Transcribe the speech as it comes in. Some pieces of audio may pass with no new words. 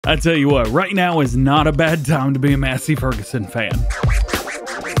I tell you what, right now is not a bad time to be a Massey Ferguson fan.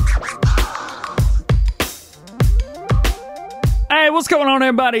 Hey, what's going on,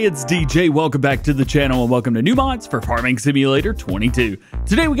 everybody? It's DJ. Welcome back to the channel and welcome to new mods for Farming Simulator 22.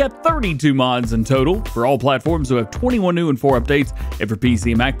 Today we got 32 mods in total. For all platforms, we have 21 new and 4 updates. And for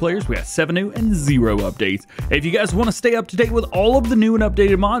PC and Mac players, we have 7 new and 0 updates. If you guys want to stay up to date with all of the new and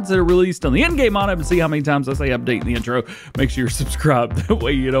updated mods that are released on the in-game mod and see how many times I say update in the intro, make sure you're subscribed. That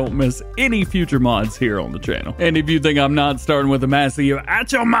way you don't miss any future mods here on the channel. And if you think I'm not starting with a Massey, you're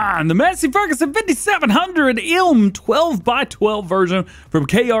out your mind. The Massey Ferguson 5700 ILM 12x12 version from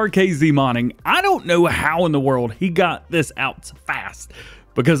KRKZ Modding. I don't know how in the world he got this out so fast,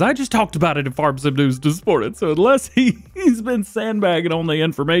 because I just talked about it in Farm Sim News this morning. So unless he's been sandbagging on the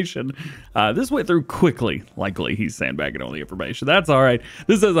information, this went through quickly. Likely he's sandbagging on the information. That's all right.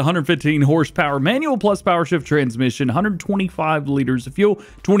 This has 115 horsepower, manual plus power shift transmission, 125 liters of fuel,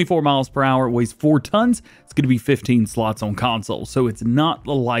 24 miles per hour, weighs 4 tons. It's going to be 15 slots on console, so it's not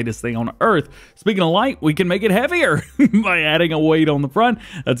the lightest thing on earth. Speaking of light, we can make it heavier by adding a weight on the front.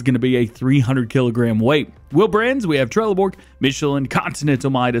 That's going to be a 300 kilogram weight. Wheel brands, we have Trelleborg, Michelin, Continental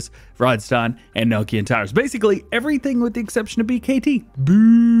Midas, Vredstein, and Nokian tires. Basically everything with the exception of BKT.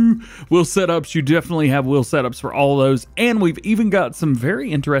 Boo! Wheel setups, you definitely have wheel setups for all those, and we've even got some very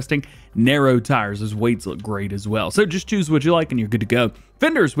interesting narrow tires. Those weights look great as well. So just choose what you like and you're good to go.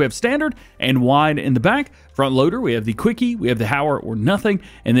 Fenders, we have standard and wide in the back. Front loader, we have the quickie, we have the Hauer or nothing.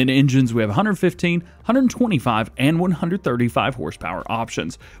 And then engines, we have 115, 125, and 135 horsepower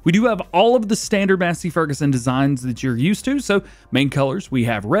options. We do have all of the standard Massey Ferguson designs that you're used to. So main colors, we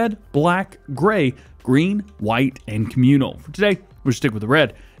have red, black, gray, green, white, and communal. For today, we'll stick with the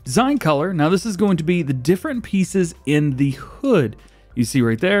red. Design color, now this is going to be the different pieces in the hood. You see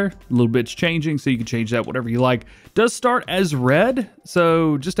right there, a little bit's changing, so you can change that whatever you like. Does start as red,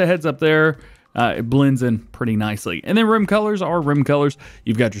 so just a heads up there. It blends in pretty nicely. And then rim colors are rim colors.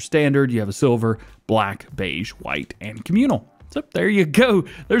 You've got your standard, you have a silver, black, beige, white, and communal. So there you go.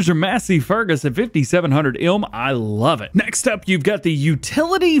 There's your Massey Ferguson 5700 ILM. I love it. Next up, you've got the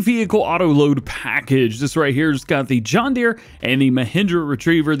utility vehicle autoload package. This right here has got the John Deere and the Mahindra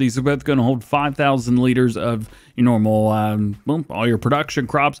Retriever. These are both going to hold 5,000 liters of your normal, well, all your production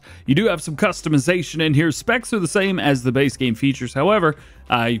crops. You do have some customization in here. Specs are the same as the base game features. However,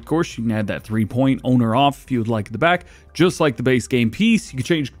 of course, you can add that 3-point on or off if you would like at the back, just like the base game piece. You can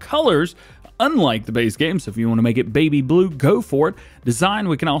change colors unlike the base game, so if you want to make it baby blue, go for it. Design,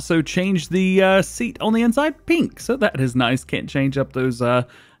 we can also change the seat on the inside pink, so that is nice. Can't change up those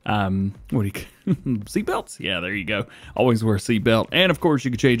what do you seat belts? Yeah, there you go. Always wear a seat belt. And of course you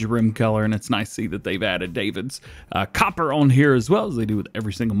can change your rim color, and it's nice to see that they've added David's copper on here as well, as they do with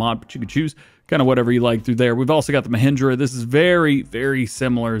every single mod, but you can choose kind of whatever you like through there. We've also got the Mahindra. This is very, very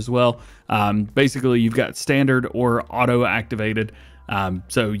similar as well. Basically you've got standard or auto activated.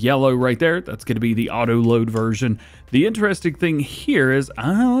 So yellow right there, that's going to be the auto load version. The interesting thing here is,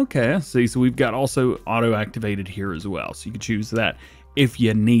 okay, see, so we've got also auto activated here as well. So you can choose that if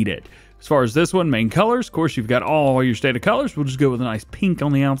you need it. As far as this one, main colors, of course, you've got all your standard colors. We'll just go with a nice pink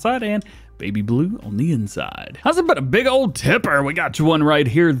on the outside and baby blue on the inside. How's about a big old tipper? We got you one right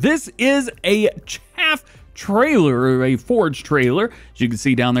here. This is a chaff trailer, or a forage trailer. As you can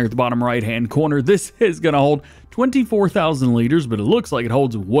see down there at the bottom right hand corner, this is going to hold 24,000 liters, but it looks like it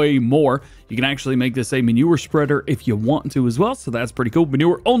holds way more. You can actually make this a manure spreader if you want to as well, so that's pretty cool.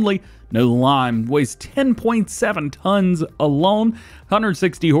 Manure only, no lime. Weighs 10.7 tons alone.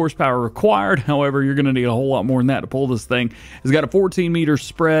 160 horsepower required. However, you're going to need a whole lot more than that to pull this thing. It's got a 14-meter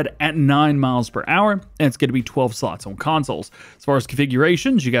spread at 9 miles per hour, and it's going to be 12 slots on consoles. As far as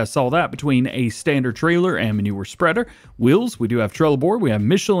configurations, you guys saw that between a standard trailer and manure spreader. Wheels, we do have Trelleborg, we have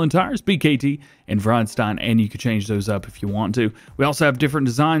Michelin tires, BKT, and Vredstein, and you can change those up if you want to. We also have different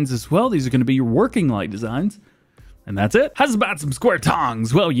designs as well. These are going to be your working light designs. And that's it. How's about some square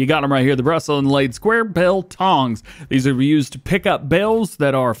tongs? Well, you got them right here, the Brussels inlaid square bale tongs. These are used to pick up bales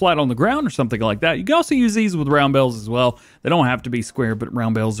that are flat on the ground or something like that. You can also use these with round bales as well. They don't have to be square, but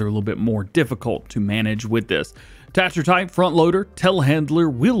round bales are a little bit more difficult to manage with this. Attachment type, front loader,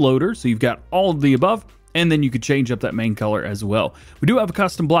 telehandler, wheel loader. So you've got all of the above. And then you could change up that main color as well. We do have a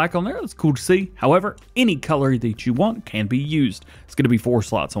custom black on there. That's cool to see. However, any color that you want can be used. It's going to be 4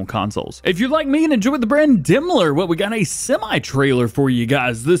 slots on consoles. If you're like me and enjoy the brand Demmler, well, we got a semi-trailer for you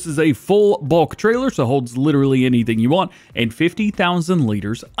guys. This is a full bulk trailer, so holds literally anything you want, and 50,000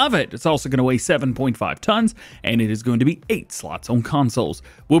 liters of it. It's also going to weigh 7.5 tons, and it is going to be 8 slots on consoles.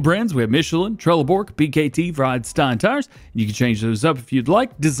 Wheel brands, we have Michelin, Trelleborg, BKT, Vredstein tires. You can change those up if you'd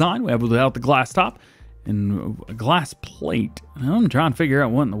like. Design, we have without the glass top. and a glass plate. I'm trying to figure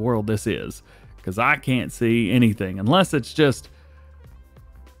out what in the world this is, because I can't see anything unless it's just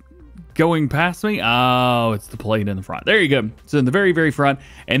going past me. Oh, it's the plate in the front. There you go. So in the very, very front.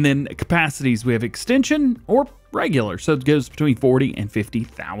 And then capacities, we have extension or regular. So it goes between 40 and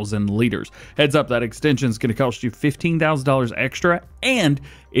 50,000 liters. Heads up, that extension is going to cost you $15,000 extra, and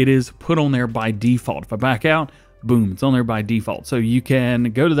it is put on there by default. If I back out, boom, it's on there by default. So you can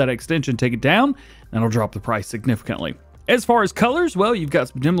go to that extension, take it down, and it'll drop the price significantly. As far as colors, well, you've got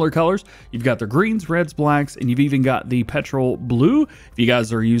some Demmler colors. You've got the greens, reds, blacks, and you've even got the petrol blue if you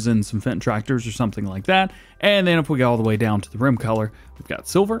guys are using some Fendt tractors or something like that. And then if we go all the way down to the rim color, we've got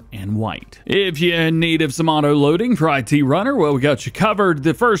silver and white. If you're in need of some auto loading for IT-Runner, well, we got you covered.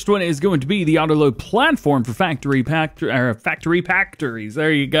 The first one is going to be the AutoLoad platform for factory factories.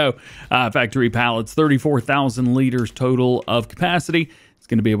 There you go. Factory pallets, 34,000 liters total of capacity. It's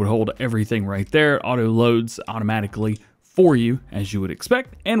going to be able to hold everything right there. It auto loads automatically for you, as you would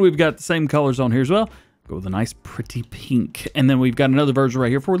expect. And we've got the same colors on here as well. Go with a nice pretty pink. And then we've got another version right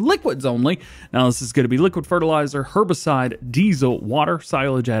here for liquids only. Now this is going to be liquid fertilizer, herbicide, diesel, water,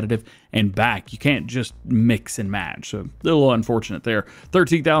 silage additive, and back. You can't just mix and match. So a little unfortunate there.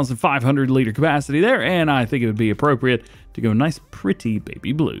 13,500 liter capacity there, and I think it would be appropriate to go nice pretty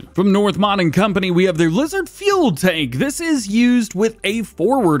baby blue. From North Mod & Company, we have their Lizard fuel tank. This is used with a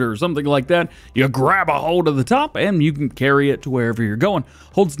forwarder, something like that. You grab a hold of the top and you can carry it to wherever you're going.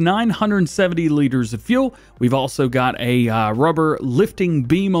 Holds 970 liters of fuel. We've also got a rubber lifting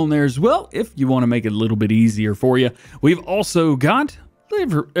beam on there as well, if you want to make it a little bit easier for you. We've also got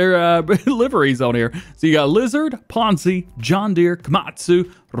liveries on here. So you got Lizard, Ponzi, John Deere,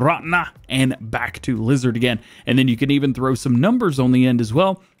 Komatsu, Ratna, and back to Lizard again. And then you can even throw some numbers on the end as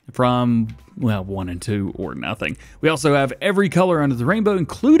well, from, well, 1 and 2 or nothing. We also have every color under the rainbow,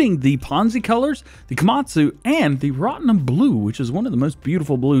 including the Ponzi colors, the Komatsu, and the Ratna blue, which is one of the most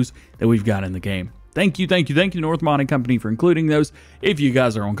beautiful blues that we've got in the game. Thank you, North Mod & Company, for including those. If you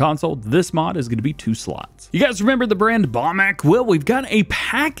guys are on console, this mod is going to be 2 slots. You guys remember the brand Bomech? Well, we've got a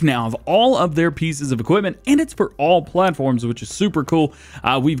pack now of all of their pieces of equipment, and it's for all platforms, which is super cool.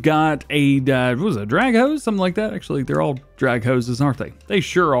 We've got a, what was it, drag hose? Something like that. Actually, they're all drag hoses, aren't they? They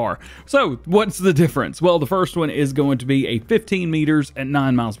sure are. So, what's the difference? Well, the first one is going to be a 15 meters at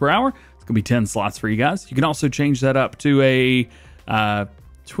 9 miles per hour. It's going to be 10 slots for you guys. You can also change that up to a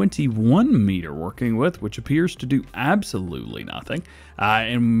 21 meter working with, which appears to do absolutely nothing,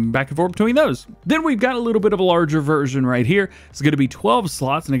 and back and forth between those. Then we've got a little bit of a larger version right here. It's going to be 12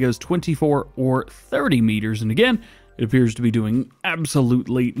 slots, and it goes 24 or 30 meters, and again, it appears to be doing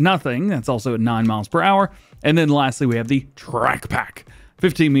absolutely nothing. That's also at 9 miles per hour. And then lastly, we have the track pack,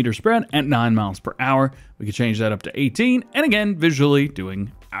 15 meter spread at 9 miles per hour. We can change that up to 18, and again, visually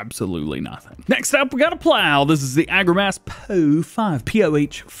doing absolutely nothing. Next up, we got a plow. This is the Agromasz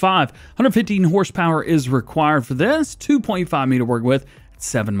POH5. 115 horsepower is required for this. 2.5 meter work width at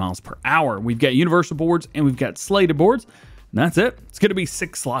 7 miles per hour. We've got universal boards and we've got slated boards. And that's it. It's going to be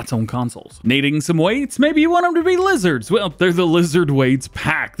 6 slots on consoles. Needing some weights? Maybe you want them to be lizards. Well, they're the Lizard Weights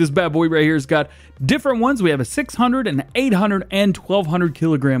Pack. This bad boy right here has got different ones. We have a 600, an 800, and 1,200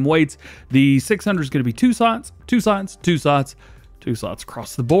 kilogram weights. The 600 is going to be 2 slots, 2 slots, 2 slots, 2 slots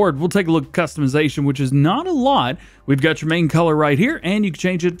across the board. We'll take a look at customization, which is not a lot. We've got your main color right here, and you can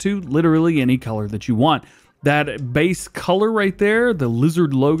change it to literally any color that you want. That base color right there, the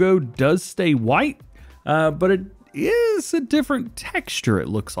Lizard logo, does stay white, but it is a different texture, it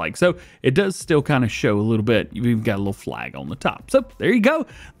looks like. So it does still kind of show a little bit. You've even got a little flag on the top. So there you go,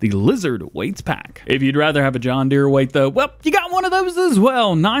 the Lizard Weights Pack. If you'd rather have a John Deere weight though, well, you got one of those as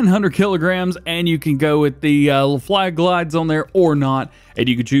well, 900 kilograms, and you can go with the little flag glides on there or not, and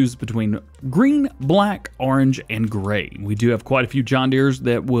you can choose between green, black, orange, and gray. We do have quite a few John Deeres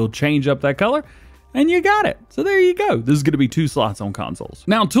that will change up that color, and you got it. So there you go. This is going to be 2 slots on consoles.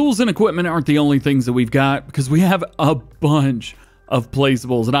 Now, tools and equipment aren't the only things that we've got, because we have a bunch of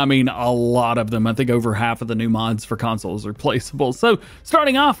placeables, and I mean a lot of them. I think over half of the new mods for consoles are placeables. So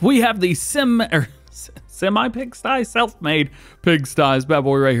starting off, we have the semi pigsty, self-made pigsties. Bad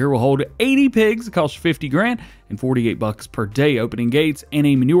boy right here will hold 80 pigs. It costs 50 grand and 48 bucks per day. Opening gates and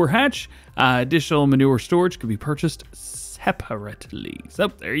a manure hatch. Additional manure storage could be purchased separately. So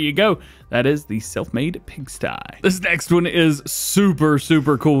there you go. That is the Selfmade Pigsty. This next one is super,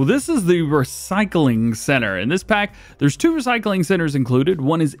 super cool. This is the recycling center. In this pack, there's 2 recycling centers included.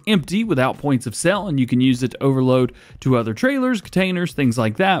 One is empty without points of sale, and you can use it to overload to other trailers, containers, things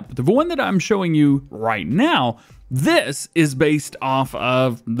like that. But the one that I'm showing you right now, This is based off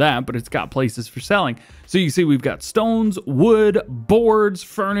of that, but it's got places for selling. So you see we've got stones, wood, boards,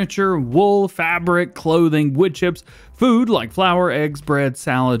 furniture, wool, fabric, clothing, wood chips, food like flour, eggs, bread,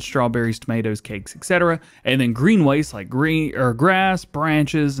 salad, strawberries, tomatoes, cakes, etc. And then green waste like grass,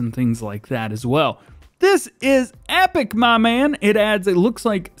 branches, and things like that as well. This is epic, my man. It looks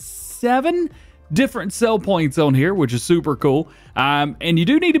like 7 different sell points on here, which is super cool. And you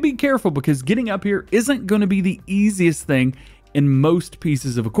do need to be careful because getting up here isn't going to be the easiest thing in most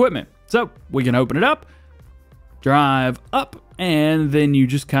pieces of equipment. So we can open it up, drive up, and then you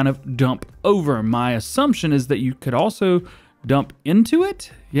just kind of dump over. My assumption is that you could also dump into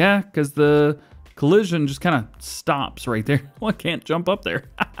it. Yeah, because the collision just kind of stops right there. Well, I can't jump up there.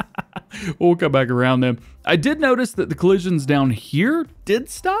 We'll come back around then. I did notice that the collisions down here did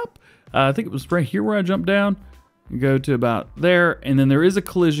stop. I think it was right here where I jumped down. You go to about there, and then there is a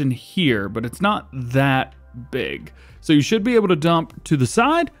collision here, but it's not that big. So you should be able to dump to the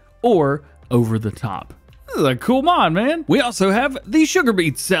side or over the top. This is a cool mod, man. We also have the Sugar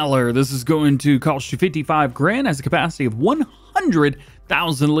Beet Cellar. This is going to cost you 55 grand, has a capacity of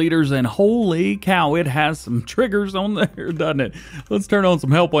 100,000 liters, and holy cow, it has some triggers on there, doesn't it? Let's turn on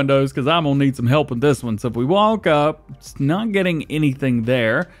some help windows because I'm gonna need some help with this one. So if we walk up, it's not getting anything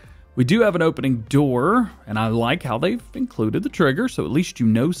there. We do have an opening door, and I like how they've included the trigger, so at least you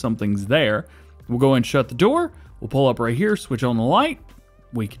know something's there. We'll go and shut the door. We'll pull up right here, switch on the light.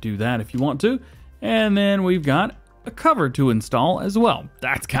 We could do that if you want to. And then we've got a cover to install as well.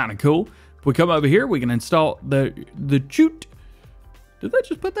 That's kind of cool. If we come over here, we can install the chute. Did they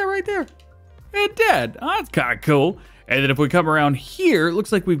just put that right there? It did. Oh, that's kind of cool. And then if we come around here, it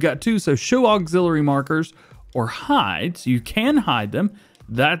looks like we've got 2. So show auxiliary markers or hide. So you can hide them.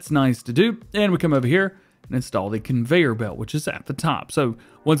 That's nice to do. And we come over here and install the conveyor belt, which is at the top. So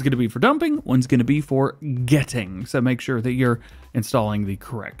one's going to be for dumping, one's going to be for getting. So make sure that you're installing the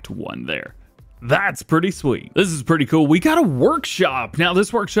correct one there. That's pretty sweet. This is pretty cool. We got a workshop. Now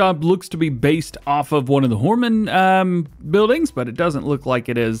this workshop looks to be based off of one of the Horman buildings, but it doesn't look like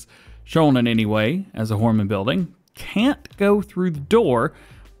it is shown in any way as a Horman building. Can't go through the door.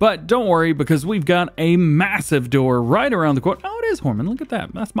 But don't worry, because we've got a massive door right around the corner. Oh, it is Horman. Look at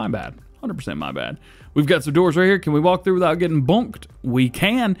that. That's my bad. 100% my bad. We've got some doors right here. Can we walk through without getting bonked? We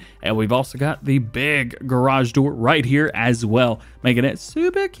can. And we've also got the big garage door right here as well, making it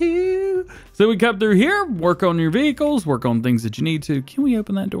super cute. So we come through here, work on your vehicles, work on things that you need to. Can we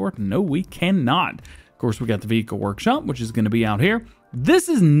open that door? No, we cannot. Of course, we got the vehicle workshop, which is going to be out here. This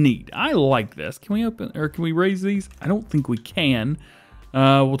is neat. I like this. Can we open, or can we raise these? I don't think we can.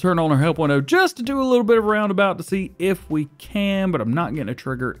 We'll turn on our help window just to do a little bit of a roundabout to see if we can, but I'm not getting a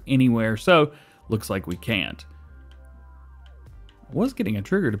trigger anywhere, so looks like we can't. I was getting a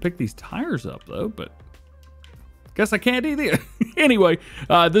trigger to pick these tires up though, but guess I can't either. Anyway,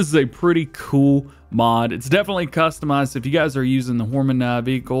 this is a pretty cool mod. It's definitely customized. If you guys are using the Horman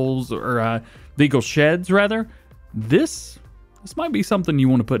vehicles or vehicle sheds rather, this might be something you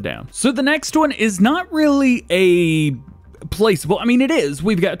want to put down. So the next one is not really a placeable. I mean, it is.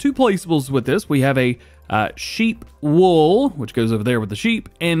 We've got 2 placeables with this. We have a sheep wool, which goes over there with the sheep,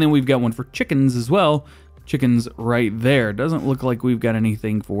 and then we've got one for chickens as well. Chickens right there. Doesn't look like we've got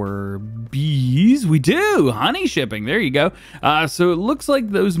anything for bees. We do. Honey shipping. There you go. So it looks like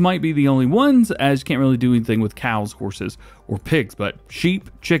those might be the only ones, as you can't really do anything with cows, horses, or pigs, but sheep,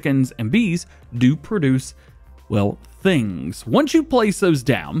 chickens, and bees do produce, well, things. Once you place those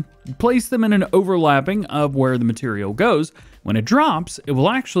down, you place them in an overlapping of where the material goes. When it drops, it will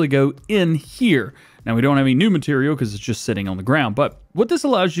actually go in here. Now, we don't have any new material because it's just sitting on the ground, but what this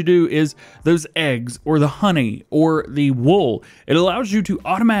allows you to do is those eggs or the honey or the wool, it allows you to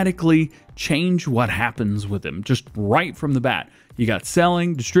automatically change what happens with them just right from the bat. You got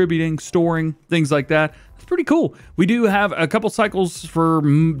selling, distributing, storing, things like that. It's pretty cool. We do have a couple cycles for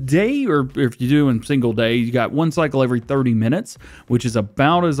day, or if you do in single day, you got 1 cycle every 30 minutes, which is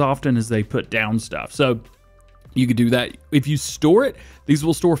about as often as they put down stuff. So you could do that. If you store it, these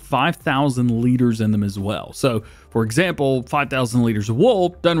will store 5,000 liters in them as well. So for example, 5,000 liters of wool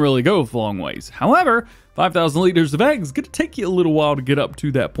doesn't really go a long ways. However, 5,000 liters of eggs is going to take you a little while to get up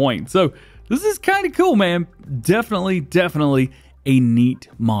to that point. So this is kind of cool, man. Definitely a neat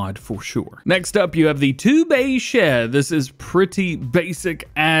mod for sure. Next up, you have the 2-bay shed. This is pretty basic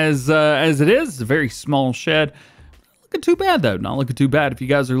as it is. It's a very small shed. Looking too bad though. Not looking too bad. If you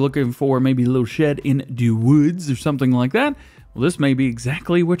guys are looking for maybe a little shed in the woods or something like that, well, this may be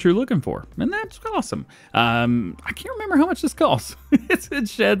exactly what you're looking for, and that's awesome. I can't remember how much this costs. It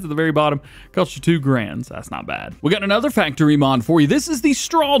sheds at the very bottom. Costs you $2,000. So that's not bad. We got another factory mod for you. This is the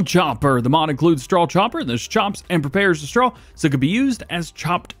straw chopper. The mod includes straw chopper. This chops and prepares the straw so it could be used as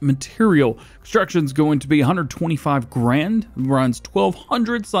chopped material. Construction's going to be 125 grand. Runs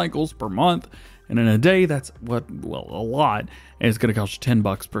 1,200 cycles per month. And in a day, that's a lot. And it's going to cost you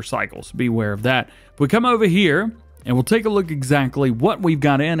 $10 per cycle. So be aware of that. If we come over here, and we'll take a look exactly what we've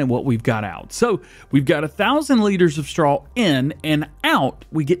got in and what we've got out. So we've got 1,000 liters of straw in, and out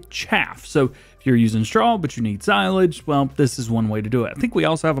we get chaff. So if you're using straw but you need silage, well, this is one way to do it. I think we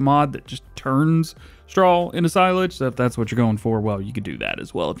also have a mod that just turns straw into silage. So if that's what you're going for, well, you could do that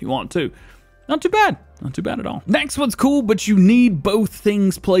as well if you want to. Not too bad. Not too bad at all. Next one's cool, but you need both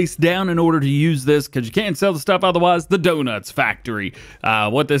things placed down in order to use this because you can't sell the stuff otherwise. The Donuts Factory.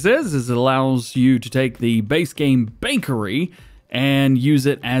 What this is it allows you to take the base game bakery and use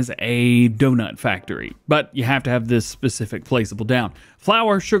it as a donut factory. But you have to have this specific placeable down.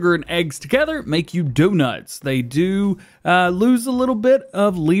 Flour, sugar, and eggs together make you donuts. They do lose a little bit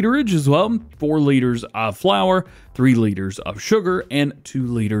of literage as well. 4 liters of flour, 3 liters of sugar, and 2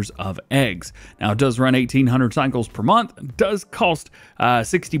 liters of eggs. Now, it does run 1,800 cycles per month. It does cost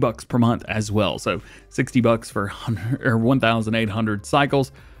 $60 per month as well. So $60 for 1,800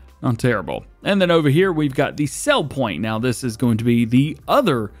 cycles. Not terrible. And then over here, we've got the sell point. Now, this is going to be the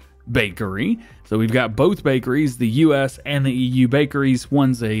other bakery. So we've got both bakeries, the US and the EU bakeries.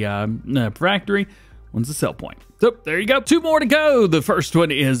 One's a factory, one's a sell point. So there you go. 2 more to go. The first one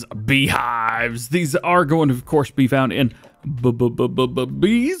is Beehives. These are going to, of course, be found in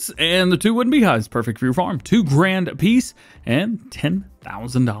bees, and the 2 wooden beehives, perfect for your farm. $2,000 a piece and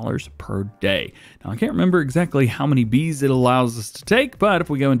 $10,000 per day. Now I can't remember exactly how many bees it allows us to take, but if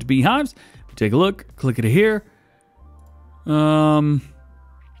we go into Beehives, we take a look, click it here. Well,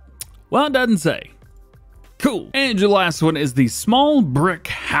 it doesn't say. Cool. And your last one is the small brick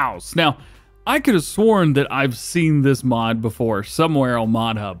house. Now, I could have sworn that I've seen this mod before somewhere on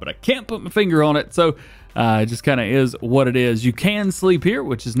Mod Hub, but I can't put my finger on it, so it just kind of is what it is. You can sleep here,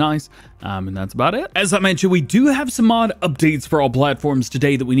 which is nice, and that's about it. As I mentioned, we do have some mod updates for all platforms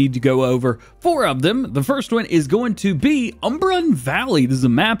today that we need to go over. 4 of them. The first one is going to be Umbreon Valley. This is a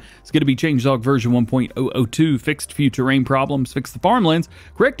map. It's going to be changelog version 1.002, fixed few terrain problems, fixed the farmlands,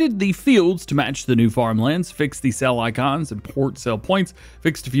 corrected the fields to match the new farmlands, fixed the cell icons and port cell points,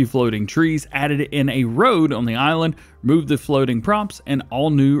 fixed a few floating trees, added in a road on the island, removed the floating props, and all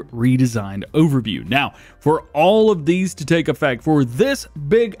new redesigned overview. Now, for all of these to take effect, for this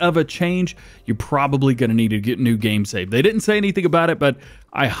big of a change, you're probably going to need to get a new game save. They didn't say anything about it, but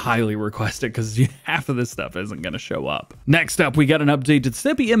I highly request it because half of this stuff isn't going to show up. Next up, we got an update to the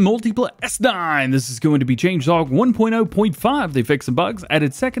Seppi M Multipla S9. This is going to be changelog 1.0.5. They fixed some bugs,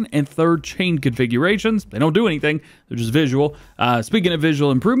 added 2nd and 3rd chain configurations. They don't do anything. They're just visual. Speaking of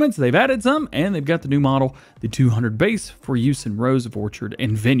visual improvements, they've added some, and they've got the new model, the 200 base, for use in rows of orchard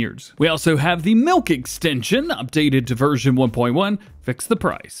and vineyards. We also have the milk extension, updated to version 1.1. Fix the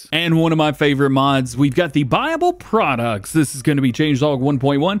price. And one of my favorite mods, we've got the Buyable Products. This is going to be changelog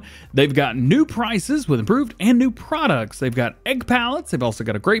 1.1. They've got new prices with improved and new products. They've got egg pallets. They've also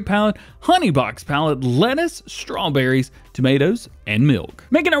got a grape pallet, honey box pallet, lettuce, strawberries, tomatoes, and milk.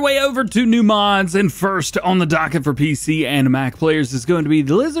 Making our way over to new mods, and first on the docket for PC and Mac players is going to be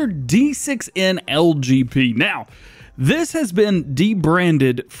the Lizard D6N LGP. Now, this has been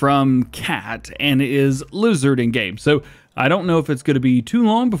debranded from Cat and is Lizard in game. So I don't know if it's going to be too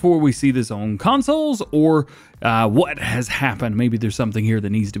long before we see this on consoles or what has happened. Maybe there's something here that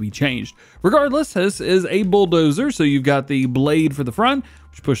needs to be changed. Regardless, this is a bulldozer. So you've got the blade for the front,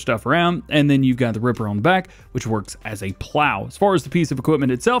 which push stuff around, and then you've got the ripper on the back, which works as a plow. As far as the piece of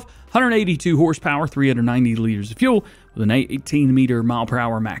equipment itself, 182 horsepower, 390 liters of fuel, with an 18 mile per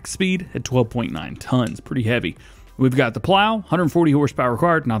hour max speed at 12.9 tons. Pretty heavy. We've got the plow, 140 horsepower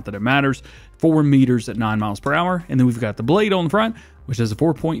required, not that it matters, 4 meters at 9 miles per hour. And then we've got the blade on the front, which has a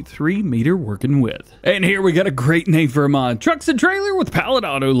 4.3 meter working width. And here we got a great name for a mod, Trucks and Trailer with Pallet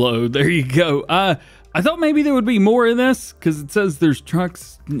Auto Load. There you go. I thought maybe there would be more in this because it says there's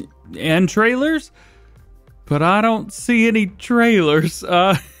trucks and trailers, but I don't see any trailers.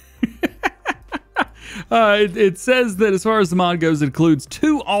 It says that as far as the mod goes, it includes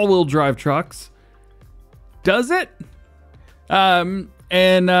 2 all-wheel drive trucks. Does it? And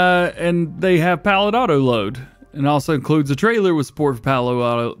they have pallet auto load, and also includes a trailer with support for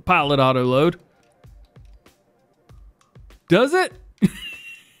pallet auto load. Does it?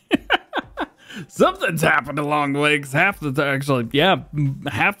 Something's happened along the way, because half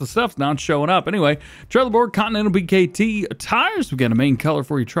the stuff's not showing up. Anyway, trailer board, Continental BKT tires. We got a main color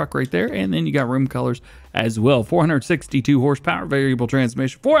for your truck right there, and then you got room colors as well. 462 horsepower, variable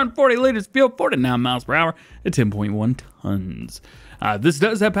transmission, 440 liters fuel, 49 miles per hour, at 10.1 tons. This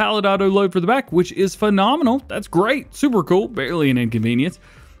does have pallet auto load for the back, which is phenomenal. That's great, super cool, barely an inconvenience.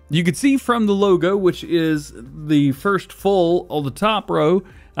 You can see from the logo, which is the first full on the top row,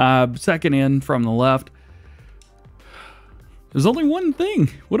 second in from the left. There's only one thing.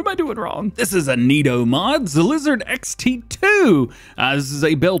 What am I doing wrong? This is a neato mod, the Lizard XT2. This is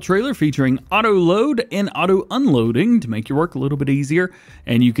a Bale trailer featuring auto load and auto unloading to make your work a little bit easier.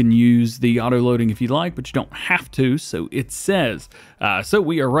 And you can use the auto loading if you like, but you don't have to, so it says. So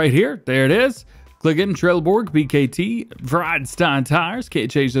we are right here. There it is. Click in, trailer board, BKT, Friedstein tires, can't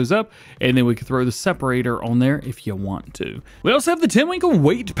change those up, and then we can throw the separator on there if you want to. We also have the Tenwinkel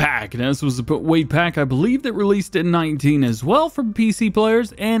weight pack. Now this was a weight pack, I believe, that released in 19 as well for PC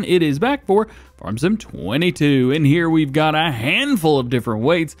players, and it is back for Farm Sim 22. And here we've got a handful of different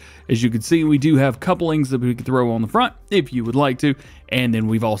weights. As you can see, we do have couplings that we can throw on the front if you would like to. And then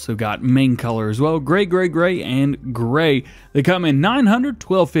we've also got main color as well, gray, gray, gray, and gray. They come in 900,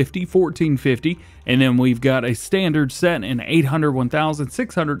 1250, 1450, and then we've got a standard set in 800, 1000,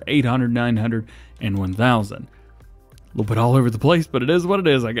 600, 800, 900, and 1000. A little bit all over the place, but it is what it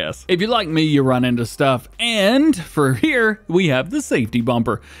is, I guess. If you're like me, you run into stuff. And for here, we have the safety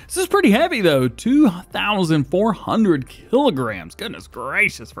bumper. This is pretty heavy though, 2,400 kilograms. Goodness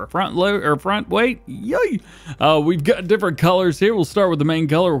gracious, for front load or front weight. Yay! We've got different colors here. We'll start with the main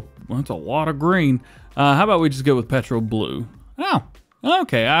color. Well, that's a lot of green. How about we just go with petrol blue? Oh,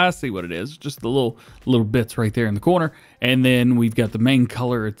 okay, I see what it is. Just the little bits right there in the corner. And then we've got the main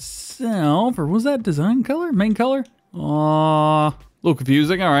color itself. Or was that design color? Main color? A little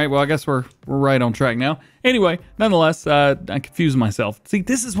confusing. All right, well, I guess we're right on track now. Anyway, nonetheless, I confused myself. See,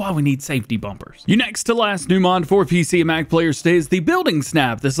 this is why we need safety bumpers. Your next to last new mod for PC and Mac players today is the building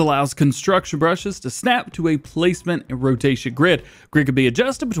snap. This allows construction brushes to snap to a placement and rotation grid. Grid can be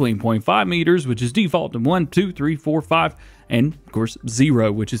adjusted between 0.5 meters, which is default, and 1, 2, 3, 4, 5, and of course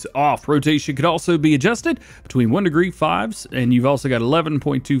 0, which is off. Rotation could also be adjusted between 1 degree, 5s, and you've also got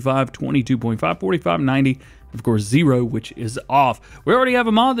 11.25, 22.5, 45, 90, of course 0, which is off. We already have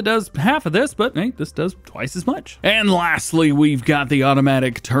a mod that does half of this, but hey, this does twice as much. And lastly, we've got the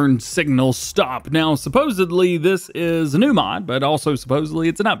automatic turn signal stop. Now, supposedly this is a new mod, but also supposedly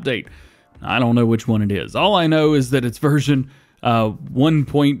it's an update. I don't know which one it is. All I know is that it's version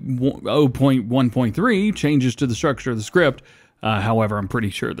 1.0.1.3 changes to the structure of the script. However, I'm pretty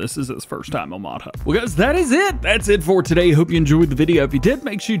sure this is his first time on Mod Hub. Well, guys, that is it. That's it for today. Hope you enjoyed the video. If you did,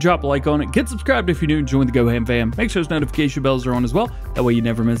 make sure you drop a like on it. Get subscribed if you're new and join the DjGoHam fam. Make sure those notification bells are on as well. That way you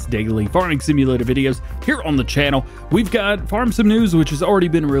never miss daily farming simulator videos here on the channel. We've got Farm Sim News, which has already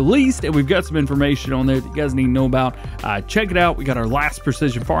been released, and we've got some information on there that you guys need to know about. Check it out. We got our last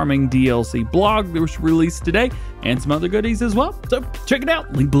Precision Farming DLC blog that was released today, and some other goodies as well. So check it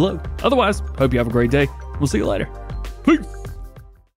out. Link below. Otherwise, hope you have a great day. We'll see you later. Peace.